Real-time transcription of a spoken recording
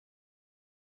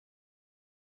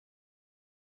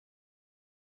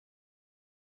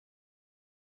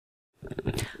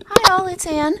all, it's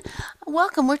Anne.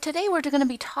 Welcome. Today we're going to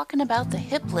be talking about the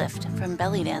hip lift from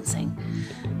belly dancing.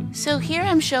 So here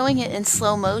I'm showing it in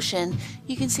slow motion.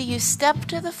 You can see you step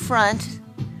to the front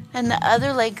and the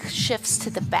other leg shifts to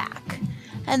the back.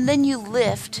 And then you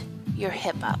lift your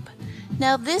hip up.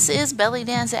 Now this is belly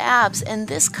dance abs, and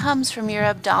this comes from your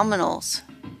abdominals.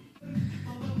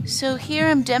 So here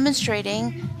I'm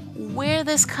demonstrating where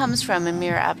this comes from in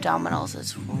your abdominals.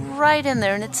 It's right in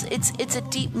there, and it's a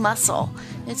deep muscle.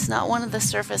 It's not one of the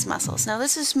surface muscles. Now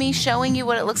this is me showing you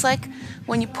what it looks like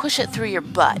when you push it through your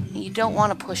butt. You don't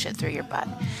want to push it through your butt.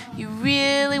 You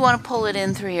really want to pull it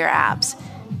in through your abs.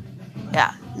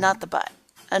 Yeah, not the butt.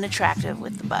 Unattractive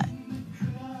with the butt.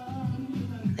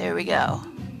 There we go.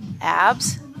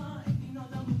 Abs.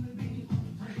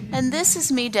 And this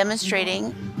is me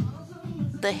demonstrating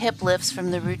the hip lifts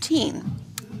from the routine.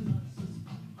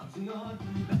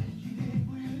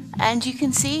 And you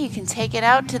can see, you can take it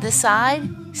out to the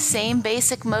side, same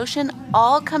basic motion,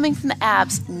 all coming from the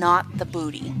abs, not the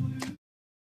booty.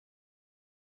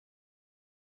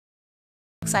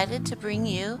 Excited to bring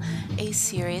you a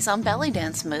series on belly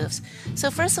dance moves. So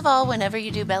first of all, whenever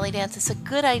you do belly dance, it's a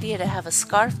good idea to have a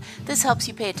scarf. This helps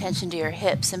you pay attention to your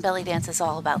hips, and belly dance is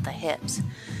all about the hips.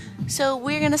 So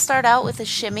we're going to start out with a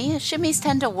shimmy. Shimmies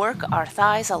tend to work our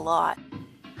thighs a lot.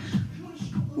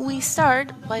 We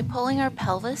start by pulling our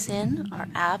pelvis in, our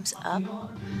abs up,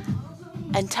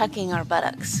 and tucking our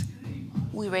buttocks.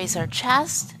 We raise our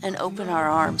chest and open our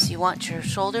arms. You want your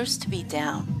shoulders to be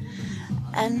down.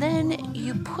 And then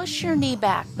you push your knee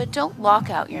back, but don't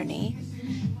lock out your knee.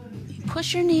 You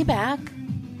push your knee back,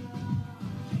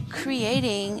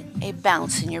 creating a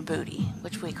bounce in your booty,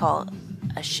 which we call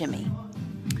a shimmy.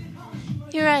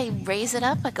 Here I raise it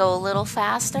up, I go a little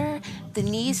faster. The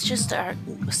knees just are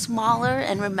smaller,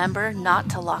 and remember not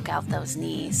to lock out those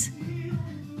knees.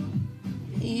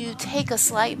 You take a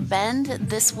slight bend,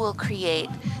 this will create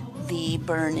the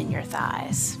burn in your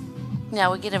thighs.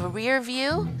 Now we get a rear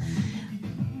view,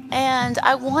 and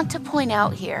I want to point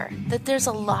out here that there's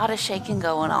a lot of shaking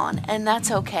going on, and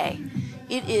that's okay.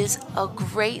 It is a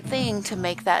great thing to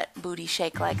make that booty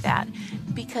shake like that,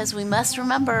 because we must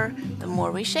remember the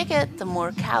more we shake it, the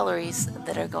more calories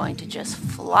that are going to just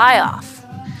fly off.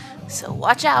 So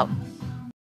watch out.